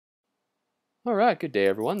All right, good day,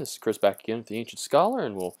 everyone. This is Chris back again with the Ancient Scholar,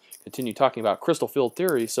 and we'll continue talking about crystal field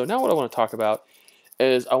theory. So now what I want to talk about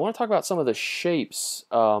is I want to talk about some of the shapes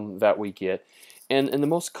that we get. And the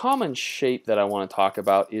most common shape that I want to talk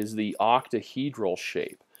about is the octahedral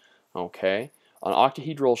shape. Okay? An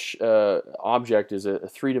octahedral object is a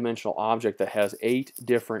three-dimensional object that has 8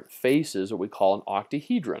 different faces, what we call an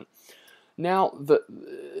octahedron. Now,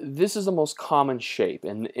 this is the most common shape,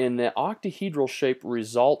 and the octahedral shape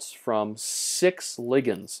results from 6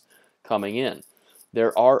 ligands coming in.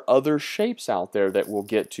 There are other shapes out there that we'll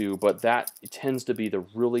get to, but that tends to be the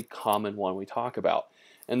really common one we talk about.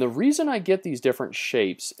 And the reason I get these different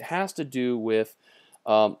shapes has to do with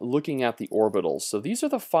looking at the orbitals. So these are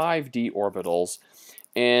the 5D orbitals,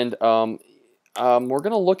 and we're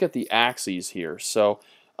going to look at the axes here. So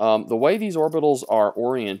the way these orbitals are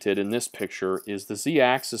oriented in this picture is the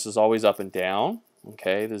z-axis is always up and down.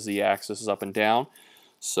 Okay, the z-axis is up and down.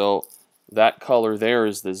 So that color there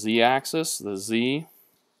is the z-axis, the z,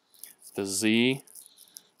 the z,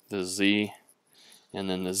 the z, and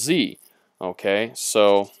then the z. Okay,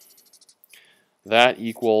 so that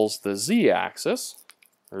equals the z-axis,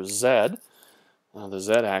 or z, the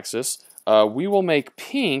z-axis. We will make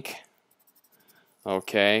pink,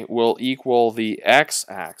 okay, will equal the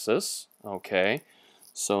x-axis, okay.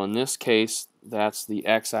 So in this case, that's the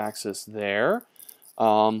x-axis there.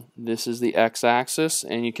 This is the x-axis,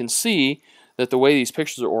 and you can see that the way these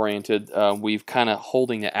pictures are oriented, we've kind of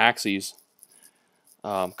holding the axes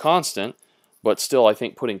constant, but still I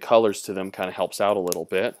think putting colors to them kind of helps out a little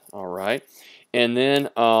bit. All right, and then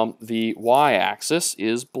the y-axis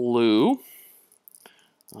is blue.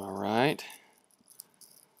 All right.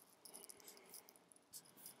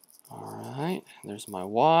 Alright, there's my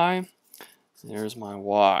y, there's my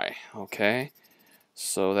y, okay?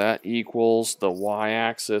 So that equals the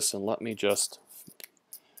y-axis, and let me just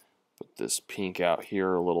put this pink out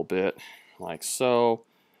here a little bit, like so.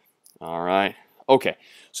 Alright, okay,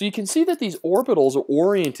 so you can see that these orbitals are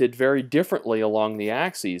oriented very differently along the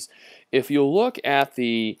axes. If you look at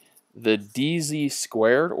the dz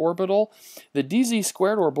squared orbital, the dz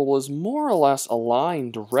squared orbital is more or less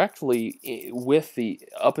aligned directly with the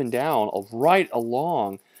up and down of right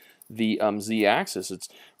along the z-axis. It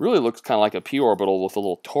really looks kind of like a p orbital with a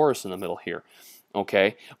little torus in the middle here.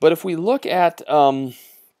 Okay, but if we look at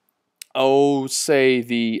say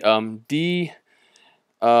the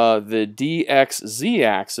dx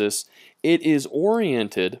z-axis, it is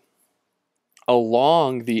oriented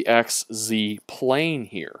along the xz plane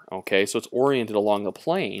here. Okay, so it's oriented along the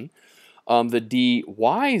plane. The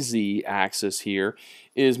dyz axis here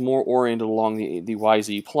is more oriented along the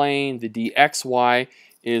yz plane. The dxy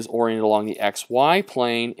is oriented along the xy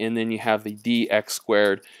plane, and then you have the dx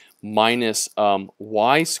squared minus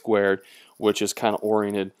y squared, which is kind of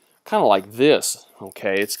oriented kind of like this.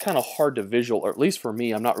 Okay, it's kind of hard to visual, or at least for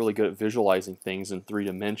me, I'm not really good at visualizing things in 3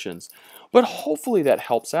 dimensions, but hopefully that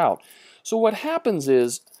helps out. So what happens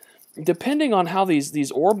is, depending on how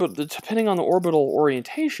depending on the orbital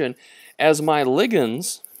orientation, as my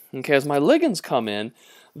ligands come in,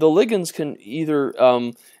 the ligands can either,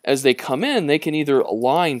 as they come in, they can either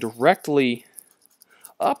align directly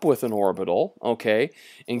up with an orbital, okay,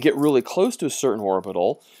 and get really close to a certain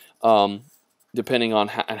orbital, depending on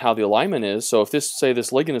how the alignment is. So if say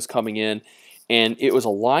this ligand is coming in and it was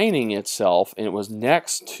aligning itself and it was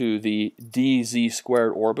next to the dz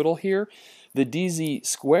squared orbital here, the dz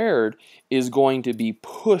squared is going to be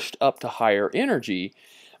pushed up to higher energy.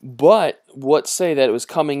 But let's say that it was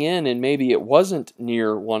coming in and maybe it wasn't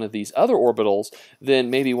near one of these other orbitals, then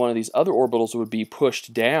maybe one of these other orbitals would be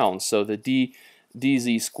pushed down. So the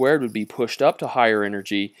dz squared would be pushed up to higher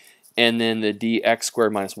energy, and then the dx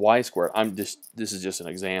squared minus y squared, this is just an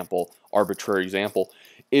example, arbitrary example,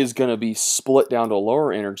 is going to be split down to a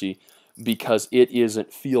lower energy because it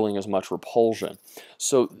isn't feeling as much repulsion.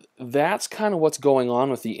 So that's kind of what's going on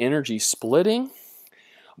with the energy splitting,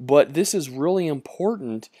 but this is really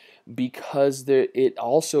important because it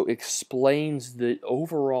also explains the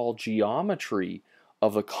overall geometry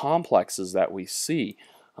of the complexes that we see.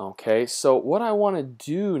 Okay, so what I want to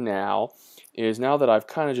do now is, now that I've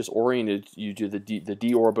kind of just oriented you to the d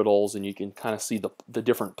orbitals, and you can kind of see the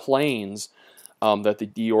different planes that the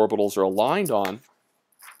d orbitals are aligned on,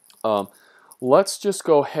 let's just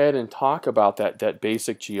go ahead and talk about that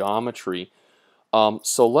basic geometry.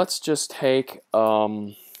 So let's just take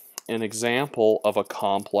an example of a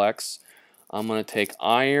complex. I'm going to take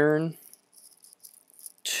iron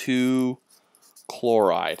 2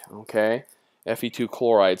 chloride, okay? Fe2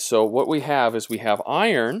 chloride. So what we have is we have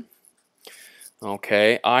iron.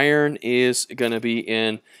 Okay, iron is going to be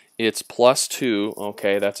in it's +2,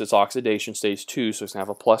 okay, that's its oxidation stage 2, so it's going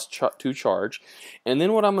to have a +2 charge. And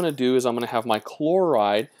then what I'm going to do is I'm going to have my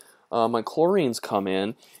chloride, my chlorines come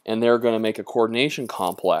in, and they're going to make a coordination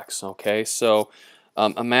complex, okay? So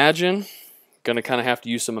imagine, going to kind of have to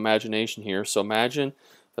use some imagination here, so imagine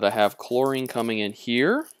that I have chlorine coming in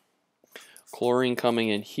here, chlorine coming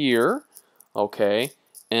in here, okay,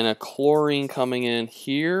 and a chlorine coming in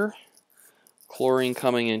here, chlorine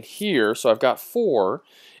coming in here, so I've got 4.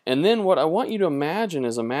 And then what I want you to imagine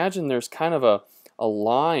is there's kind of a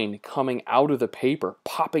line coming out of the paper,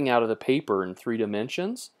 popping out of the paper in 3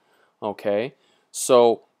 dimensions. Okay,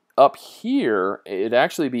 so up here, it'd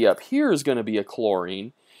actually be up here is going to be a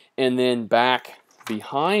chlorine, and then back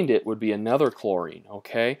behind it would be another chlorine.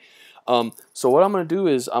 Okay, so what I'm going to do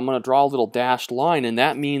is I'm going to draw a little dashed line, and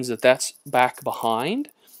that means that that's back behind,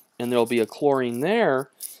 and there'll be a chlorine there,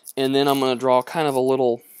 and then I'm going to draw kind of a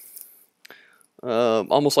little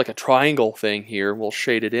almost like a triangle thing here. We'll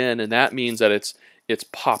shade it in, and that means that it's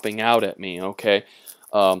popping out at me, okay?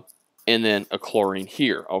 And then a chlorine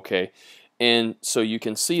here, okay? And so you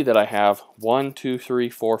can see that I have 1, 2, 3,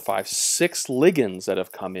 4, 5, 6 ligands that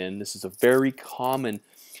have come in. This is a very common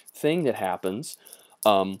thing that happens.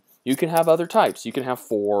 You can have other types. You can have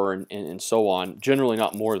 4 and so on. Generally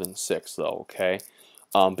not more than 6 though, okay?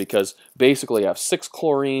 Because basically I have 6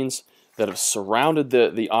 chlorines that have surrounded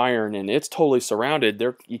the iron, and it's totally surrounded.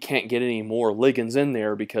 You can't get any more ligands in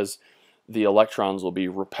there because the electrons will be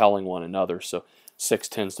repelling one another, so 6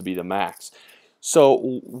 tends to be the max.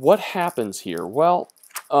 So what happens here? Well,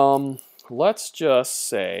 let's just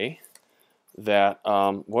say that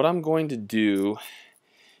what I'm going to do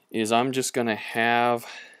is I'm just going to have,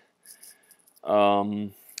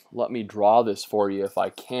 let me draw this for you if I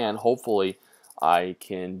can. Hopefully I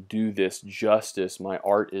can do this justice. My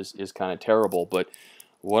art is kind of terrible, but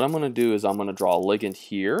what I'm going to do is I'm going to draw a ligand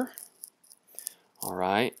here. All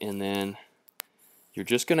right, and then you're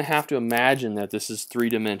just going to have to imagine that this is 3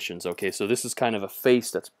 dimensions. Okay, so this is kind of a face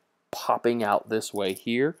that's popping out this way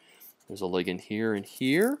here. There's a ligand here and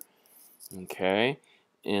here. Okay,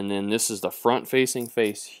 and then this is the front-facing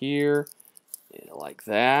face here, like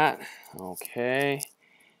that. Okay,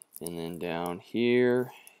 and then down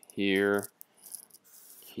here, here,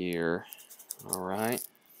 here. All right,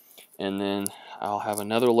 and then I'll have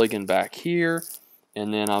another ligand back here,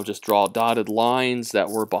 and then I'll just draw dotted lines that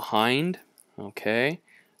were behind. Okay,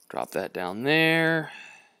 drop that down there,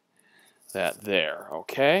 that there.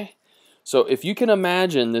 Okay, so if you can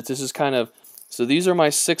imagine that this is kind of, so these are my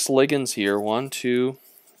 6 ligands here. 1, 2,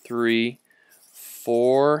 3,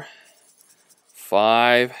 4,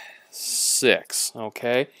 5, 6.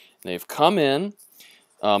 Okay, they've come in.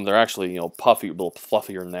 They're actually, puffy, a little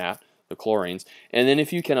fluffier than that, the chlorines. And then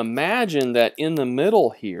if you can imagine that in the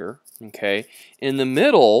middle here, okay, in the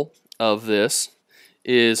middle of this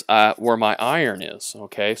is where my iron is.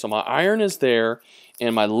 Okay, so my iron is there,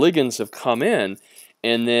 and my ligands have come in,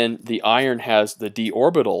 and then the iron has the d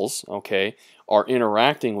orbitals, okay, are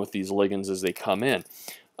interacting with these ligands as they come in.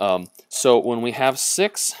 So when we have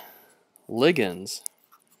 6 ligands,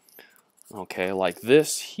 okay, like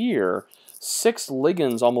this here, 6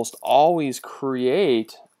 ligands almost always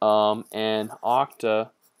create an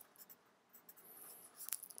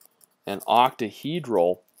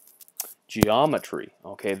octahedral geometry.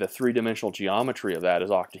 Okay, the 3-dimensional geometry of that is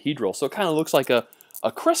octahedral. So it kind of looks like a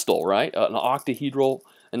crystal, right? An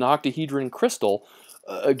octahedron crystal,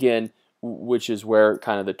 again, which is where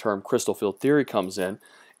kind of the term crystal field theory comes in.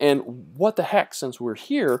 And what the heck, since we're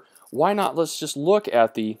here, why not let's just look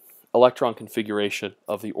at the electron configuration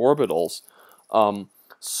of the orbitals.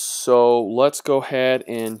 So let's go ahead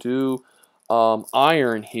and do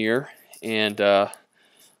iron here, and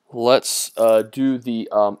let's do the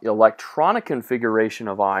electronic configuration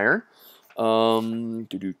of iron.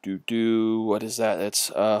 What is that? It's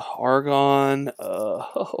argon.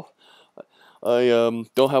 I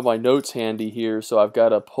don't have my notes handy here, so I've got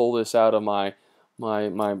to pull this out of my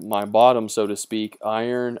bottom, so to speak.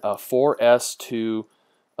 Iron 4s2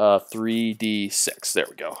 3d6. There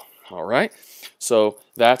we go. All right. So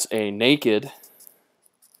that's a naked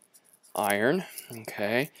iron.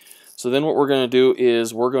 Okay. So then what we're going to do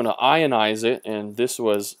is we're going to ionize it, and this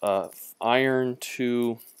was iron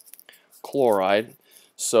 2 chloride.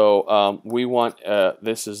 So we want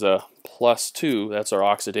this is a +2. That's our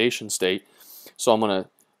oxidation state. So I'm gonna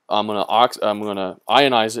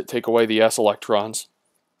ionize it, take away the s electrons.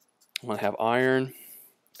 I'm gonna have iron,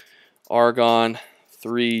 argon,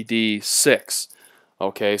 3d6.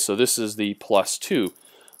 Okay, so this is the +2.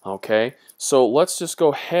 Okay, so let's just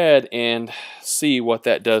go ahead and see what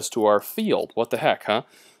that does to our field. What the heck, huh?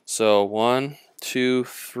 So 1, 2,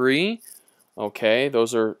 3. Okay,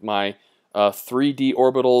 those are my 3D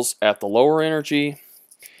orbitals at the lower energy,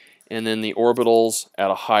 and then the orbitals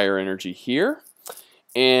at a higher energy here.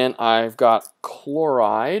 And I've got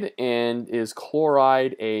chloride, and is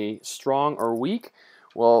chloride a strong or weak?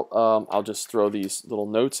 Well, I'll just throw these little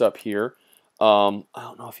notes up here. I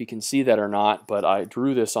don't know if you can see that or not, but I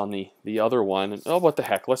drew this on the other one. And, oh, what the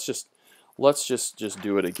heck? Let's just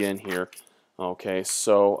do it again here. Okay,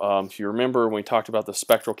 so if you remember when we talked about the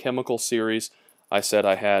spectral chemical series, I said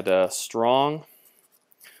I had strong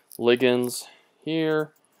ligands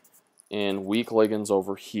here and weak ligands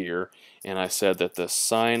over here, and I said that the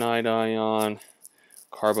cyanide ion,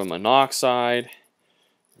 carbon monoxide,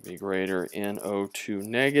 would be greater NO2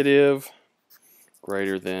 negative,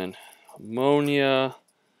 greater than ammonia,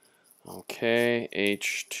 okay,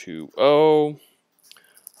 H2O,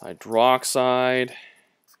 hydroxide,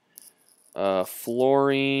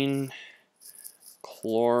 fluorine,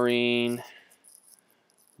 chlorine,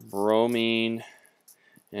 bromine,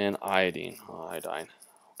 and iodine.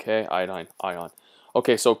 Okay, iodine, ion.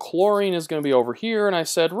 Okay, so chlorine is going to be over here, and I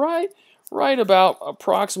said right about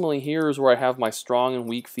approximately here is where I have my strong and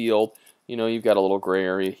weak field. You know, you've got a little gray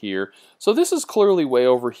area here. So this is clearly way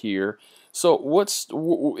over here. So it's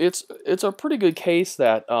a pretty good case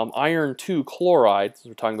that iron 2 chloride,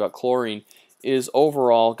 we're talking about chlorine, is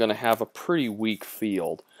overall going to have a pretty weak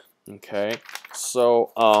field. Okay,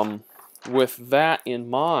 so with that in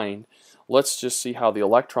mind, let's just see how the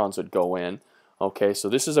electrons would go in. Okay, so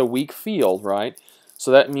this is a weak field, right? So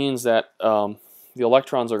that means that the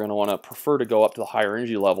electrons are going to want to prefer to go up to the higher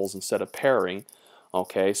energy levels instead of pairing.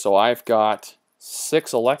 Okay, so I've got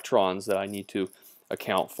 6 electrons that I need to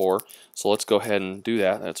account for. So let's go ahead and do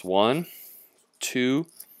that. That's 1, 2,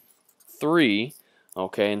 3.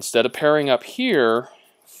 Okay, instead of pairing up here,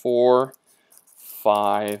 4,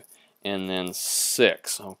 5, and then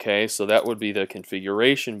 6. Okay, so that would be the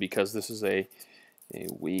configuration because this is a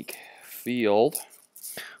weak field.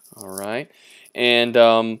 All right,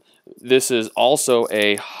 and this is also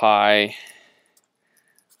a high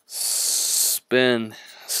spin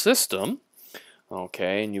system.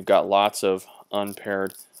 Okay, and you've got lots of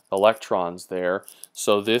unpaired electrons there.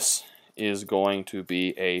 So this is going to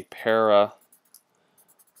be a paramagnetic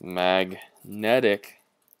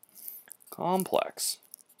complex.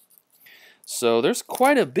 So there's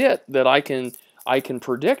quite a bit that I can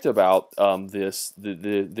predict about this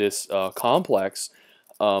complex.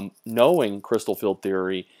 Knowing crystal field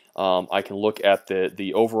theory, I can look at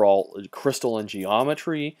the overall crystalline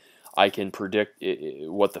geometry. I can predict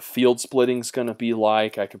what the field splitting is going to be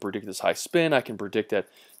like. I can predict this high spin. I can predict that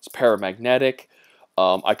it's paramagnetic.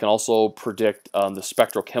 I can also predict the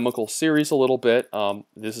spectral chemical series a little bit.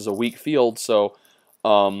 This is a weak field, so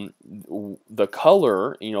the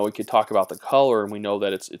color, you know, we could talk about the color, and we know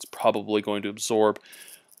that it's probably going to absorb,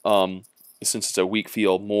 since it's a weak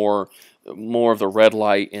field, more of the red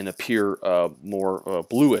light and appear more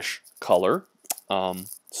bluish color.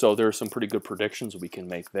 So there's some pretty good predictions we can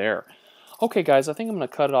make there. Okay, guys, I think I'm going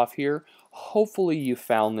to cut it off here. Hopefully you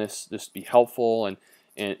found this to be helpful, and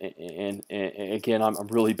again, I'm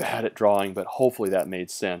really bad at drawing, but hopefully that made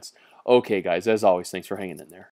sense. Okay, guys, as always, thanks for hanging in there.